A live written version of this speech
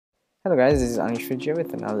Hello guys, this is Anish Vijay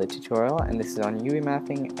with another tutorial, and this is on UV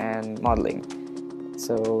mapping and modeling.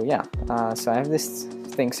 So yeah, so I have this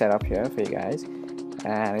thing set up here for you guys,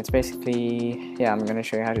 and it's basically, yeah, I'm gonna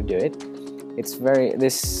show you how to do it.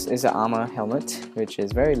 This is an armor helmet, which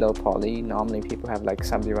is very low poly. Normally people have like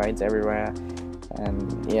subdivides everywhere,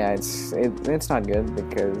 and yeah, it's not good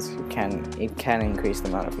because it can increase the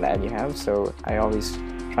amount of lag you have. So I always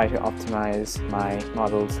try to optimize my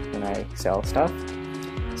models when I sell stuff.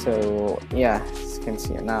 So yeah, as you can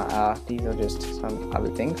see now, these are just some other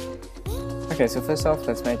things. Okay, so first off,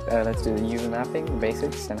 let's do the UV mapping, the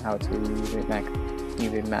basics, and how to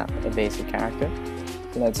UV map a basic character.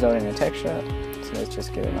 So let's load in a texture. So let's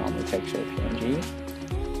just get a normal texture PNG.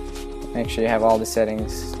 Make sure you have all the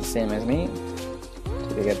settings the same as me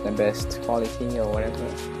to get the best quality or whatever.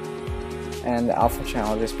 And the alpha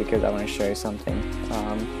channel, just because I want to show you something.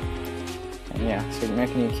 And yeah, so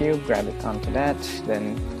make a new cube, grab it onto that,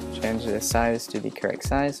 then change the size to the correct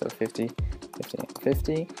size, so 50, 50,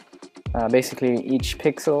 50. Basically, each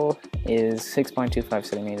pixel is 6.25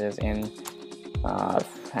 centimeters in,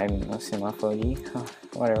 I don't know, Symafoli,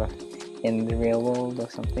 whatever, in the real world or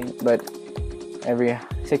something. But every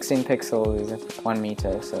 16 pixels is 1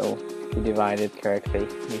 meter, so if you divide it correctly,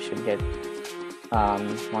 you should get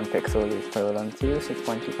 1 pixel is equivalent to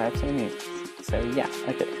 6.25 centimeters. So yeah,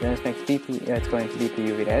 okay, so let's make let's go into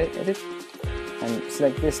DPUV edit, and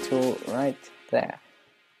select this tool right there.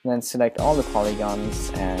 And then select all the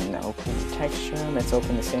polygons and open the texture. Let's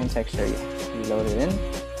open the same texture you loaded in,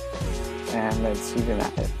 and let's UV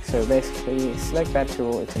map it. So basically, select that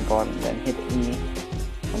tool, it's important, then hit E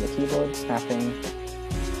on the keyboard, snapping,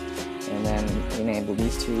 and then enable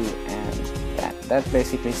these two, and that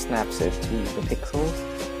basically snaps it to the pixels.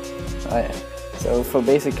 So for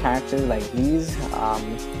basic characters like these,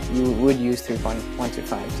 you would use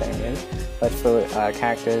 3.125 centimeters, but for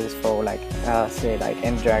characters for like say like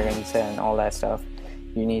end dragons and all that stuff,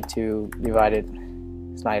 you need to divide it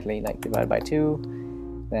slightly, like divide by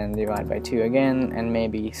 2, then divide by 2 again, and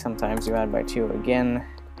maybe sometimes divide by 2 again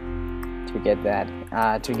to get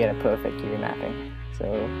that to get a perfect UV mapping. So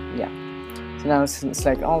yeah, so now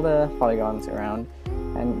select all the polygons around,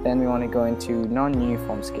 and then we want to go into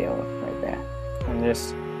non-uniform scale right there, and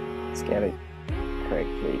just scale it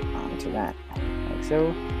correctly onto that, like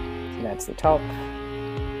so. So that's the top,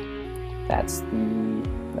 that's the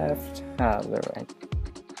left, the right,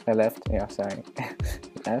 the left, yeah, sorry,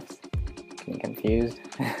 left, getting confused,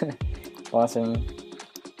 bottom,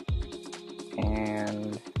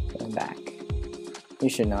 and the back. You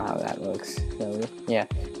should know how that works. So yeah,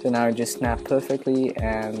 so now it just snap perfectly,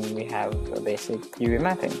 and we have a basic UV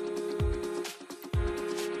mapping.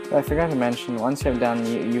 So I forgot to mention, once you've done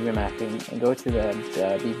UV mapping, go to the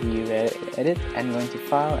DPUV edit and go into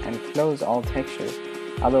File and close all textures.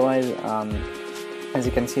 Otherwise, as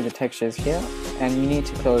you can see, the texture is here, and you need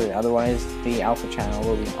to close it. Otherwise, the alpha channel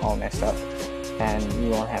will be all messed up, and you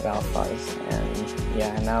won't have alphas. And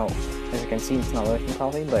yeah, and now as you can see, it's not working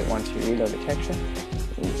properly. But once you reload the texture,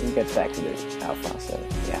 it gets back to the alpha. So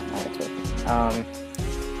yeah, now it's working.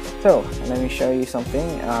 So let me show you something.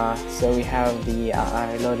 So we have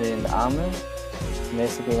I loaded in the armor.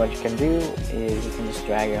 Basically what you can do is you can just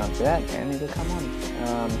drag it onto that and it'll come on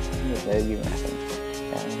with the UV mapping.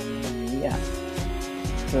 And yeah,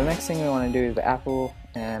 so the next thing we want to do is the apple,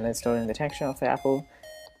 and let's load in the texture of the apple.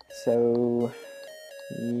 So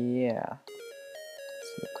yeah,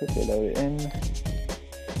 so quickly load it in,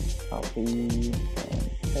 copy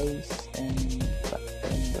and paste, and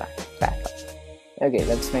black back. Okay,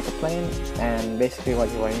 let's make a plane, and basically what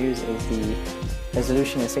you want to use is the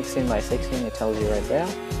resolution is 16 by 16, it tells you right there,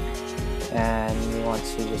 and you want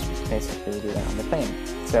to just basically do that on the plane.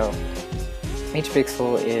 So each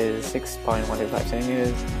pixel is 6.125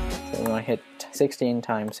 centimeters, so we want to hit 16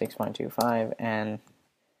 times 6.25, and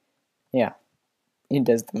yeah, it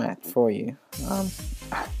does the math for you.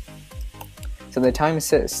 So the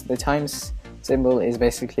times symbol is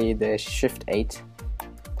basically the Shift 8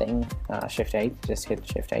 thing, Shift 8, just hit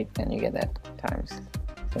Shift 8 and you get that times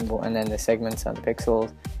symbol, and then the segments are the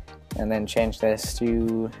pixels, and then change this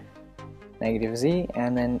to -Z,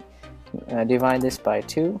 and then divide this by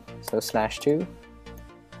 2, so /2,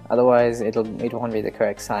 otherwise it won't be the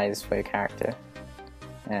correct size for your character,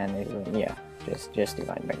 and yeah, just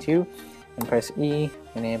divide by 2, and press E,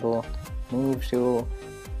 enable move tool,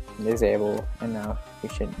 disable, and now you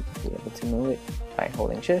should be able to move it by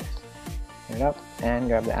holding Shift, turn it up, and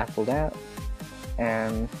grab the apple down,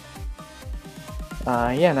 and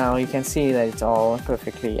yeah, now you can see that it's all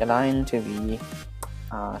perfectly aligned to the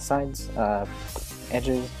sides,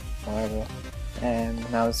 edges, whatever, And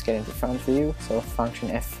now let's get into front view. So function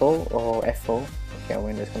F4 or F4, okay,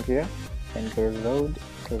 Windows computer, and go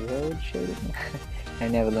road shading. I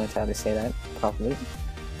never learned how to say that properly.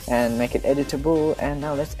 And make it editable, and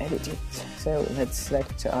now let's edit it. So let's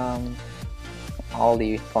select all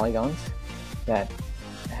the polygons that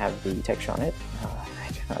have the texture on it. I don't know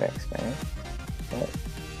how to explain it, but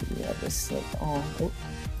yeah, just select all.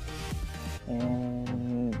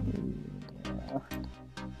 And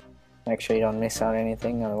make sure you don't miss out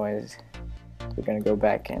anything, otherwise we're gonna go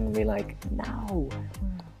back and be like, no.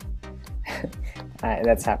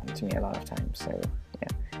 That's happened to me a lot of times. So yeah,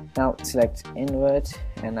 now select invert,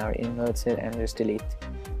 and now invert it and just delete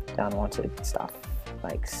the unwanted stuff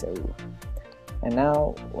like so. And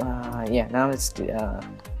now yeah, now let's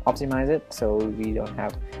optimize it so we don't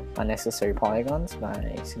have unnecessary polygons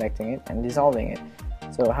by selecting it and dissolving it.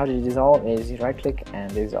 So how to dissolve is you right click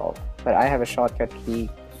and dissolve, but I have a shortcut key.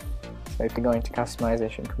 So if you go into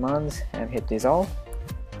customization commands and hit dissolve,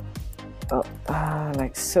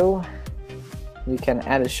 like so, you can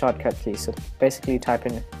add a shortcut key. So basically type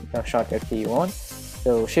in the shortcut key you want.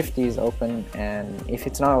 So Shift D is open, and if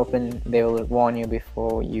it's not open they will warn you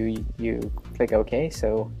before you click OK,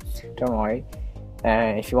 so don't worry.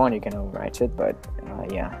 If you want you can overwrite it, but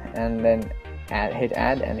yeah, and then hit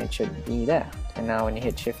add and it should be there. And now when you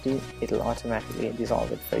hit Shift D it'll automatically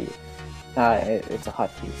dissolve it for you. It's a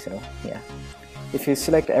hotkey, so yeah. If you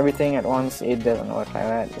select everything at once it doesn't work like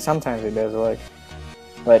that. Sometimes it does work,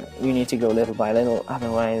 but you need to go little by little,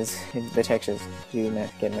 otherwise the textures do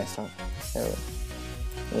get messed up. So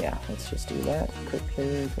yeah, let's just do that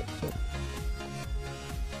quickly.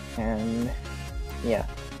 And yeah,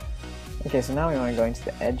 okay, so now we want to go into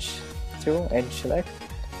the edge tool, edge select,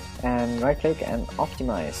 and right click and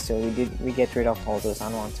optimize. So we get rid of all those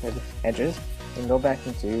unwanted edges, and go back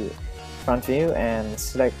into front view and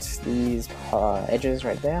select these edges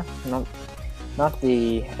right there, not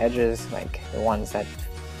the edges like the ones that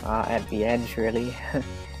are at the edge really.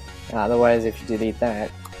 Otherwise if you delete that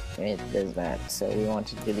it does that, so we want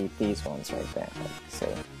to delete these ones right there. So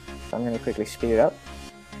I'm going to quickly speed it up.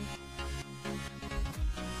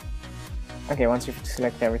 Okay, once you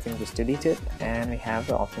select everything just delete it, and we have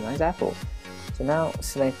the optimized apple. So now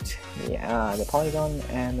select the polygon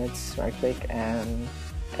and let's right click and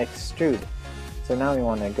extrude. So now we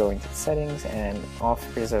want to go into the settings and off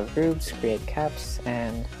preserve groups, create caps,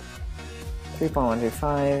 and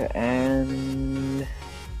 3.125, and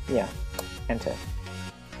yeah, enter.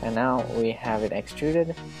 And now we have it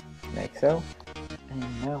extruded like so.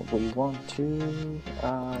 And now we want to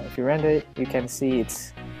if you render it you can see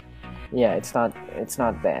it's not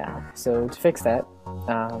there. So to fix that,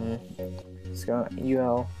 let's go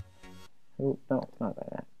UL, oh, no, not like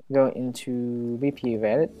that. Go into VPU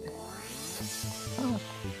edit,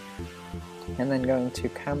 and then go into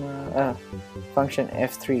camera, function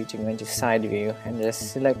F3 to go into side view, and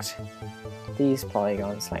just select these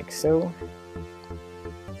polygons like so.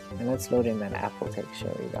 And let's load in that apple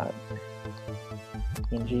texture we got.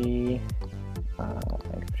 PNG,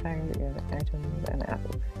 items, and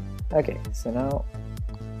apple. Okay, so now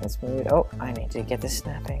let's move it. Oh, I need to get the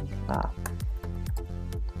snapping.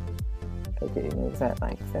 Okay, move that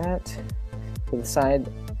like that to the side,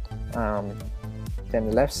 then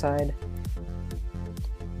the left side,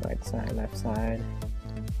 right side, left side,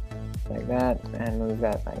 like that, and move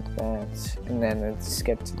that like that. And then let's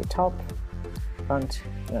get to the top, front,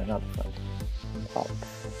 no, not the front, top.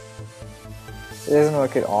 It doesn't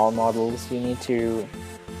work with all models. You need to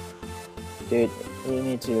do it. You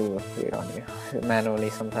need to do it on you manually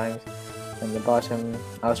sometimes. And the bottom,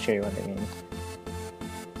 I'll show you what I mean.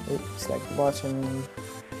 Oops, select the bottom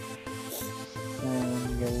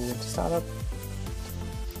and go into startup.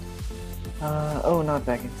 Oh, not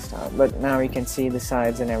back in startup, but now you can see the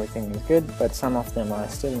sides and everything is good, but some of them are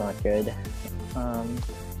still not good.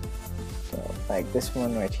 So like this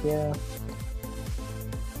one right here.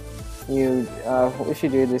 If you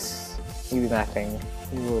do this UV mapping,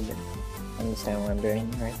 you would understand what I'm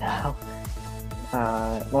doing right now.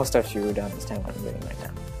 Most of you would understand what I'm doing right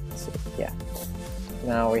now. So yeah,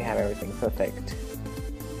 now we have everything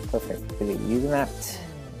perfectly UV mapped,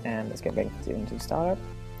 and let's get back into startup.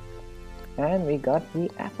 And we got the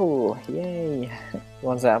apple, yay!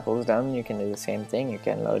 Once the apple is done, you can do the same thing. You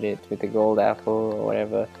can load it with the gold apple or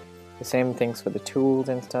whatever. The same things for the tools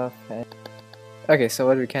and stuff. Okay, so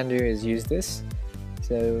what we can do is use this.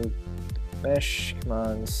 So mesh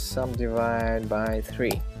command subdivide by 3.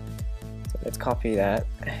 So let's copy that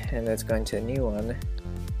and let's go into a new one.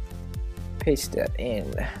 Paste that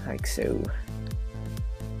in like so.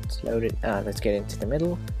 Let's load it. Let's get into the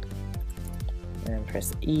middle. and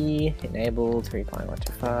press E, enable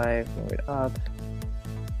 3.125, move it up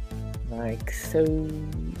like so,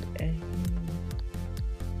 and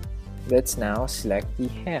let's now select the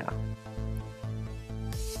hair.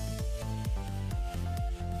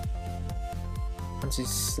 Once you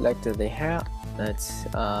selected the hair, let's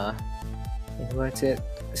invert it,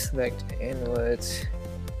 select invert.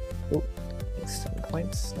 Oh, there's some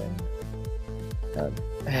points there.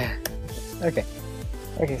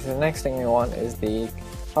 Okay, so the next thing we want is the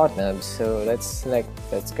cloud nubs. So let's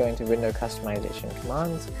go into window customization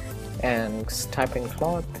commands and type in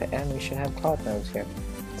cloth, and we should have cloud nubs here.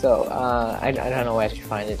 So I don't know where to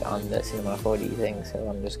find it on the Cinema 4D thing, so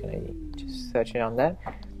I'm just gonna search it on that.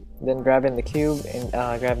 Then grab in the cube and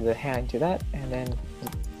grab the hair into that, and then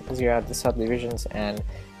zero out the subdivisions and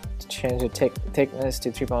change the thickness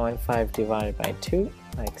to 3.15 divided by 2,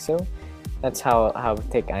 like so. That's how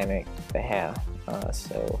thick I make the hair.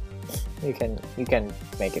 So you can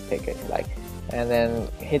make it thicker if you like, and then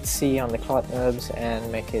hit C on the cloth nubs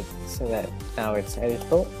and make it so that now it's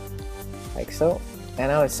editable, like so. And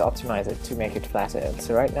now it's optimize it to make it flatter.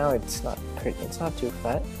 So right now it's not too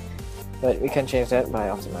flat, but we can change that by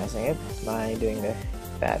optimizing it by doing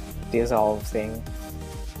that dissolve thing.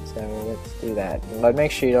 So let's do that, but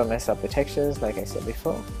make sure you don't mess up the textures like I said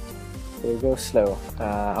before. We'll go slow.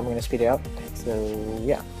 I'm gonna speed it up. So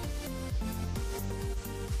yeah.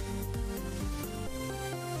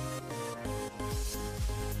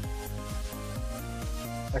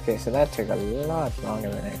 Okay, so that took a lot longer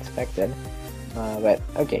than I expected. But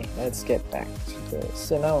okay, let's get back to this.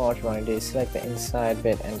 So now what you want to do is select the inside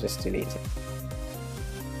bit and just delete it.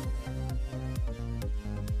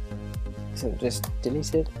 So just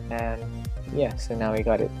delete it, and yeah, so now we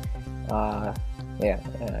got it.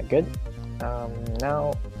 Good.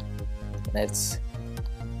 Now let's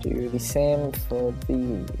do the same for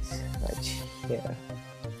these right here.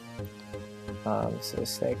 So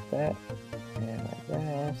select that, and like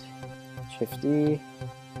that, Shift D,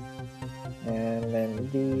 and then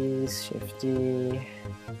these, Shift D.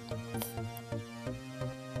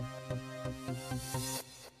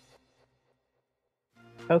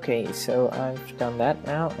 Okay, so I've done that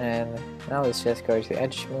now, and now let's just go to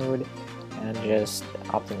edge mode and just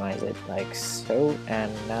optimize it like so.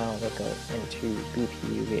 And now we'll go into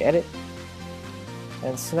BPUV edit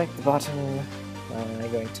and select the bottom.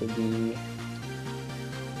 I'm going to be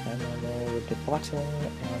with the bottom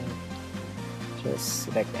and just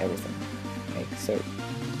select everything like so.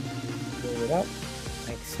 Move it up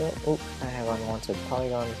like so. Oh, I have unwanted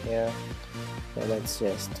polygons here, so let's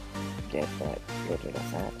just get rid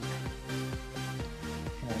of that.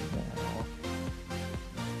 And now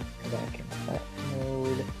go back into that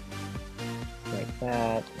mode like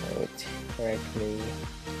that. Move it correctly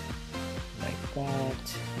like that.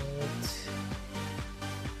 Move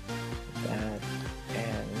that,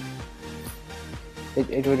 and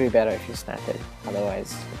it would be better if you snap it.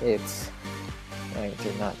 Otherwise, it's going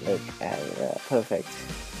to not look as perfect.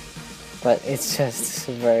 But it's just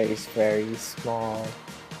very small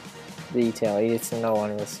detail. It's no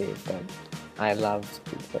one will see it, but I love to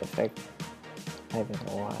be perfect. I don't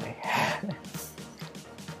know why.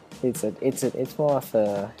 it's more of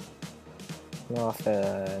a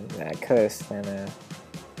curse than a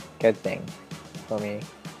good thing for me,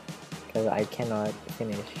 because I cannot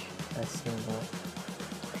finish a single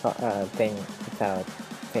thing without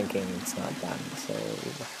thinking it's not done. So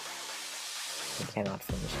I cannot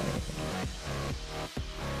finish anything.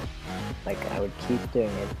 Like I would keep doing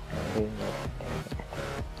it and doing it.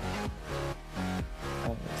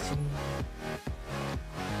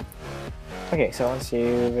 Okay, so once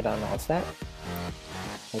you've done all that,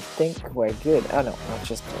 I think we're good. Oh no,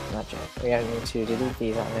 not yet. We need to delete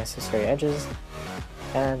these unnecessary edges,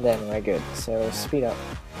 and then we're good. So speed up.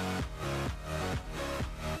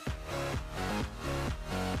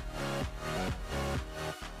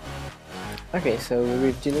 Okay, so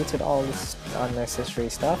we've deleted all this unnecessary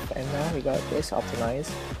stuff, and now we got this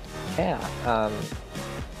optimized hair.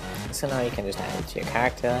 So now you can just add it to your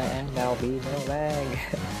character, and there'll be no lag.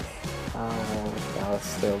 There'll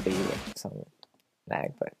still be some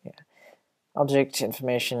lag, but yeah. Object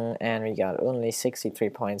information, and we got only 63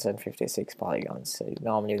 points and 56 polygons. So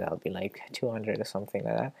normally that'll be like 200 or something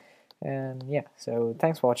like that. And yeah, so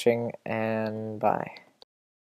thanks for watching, and bye.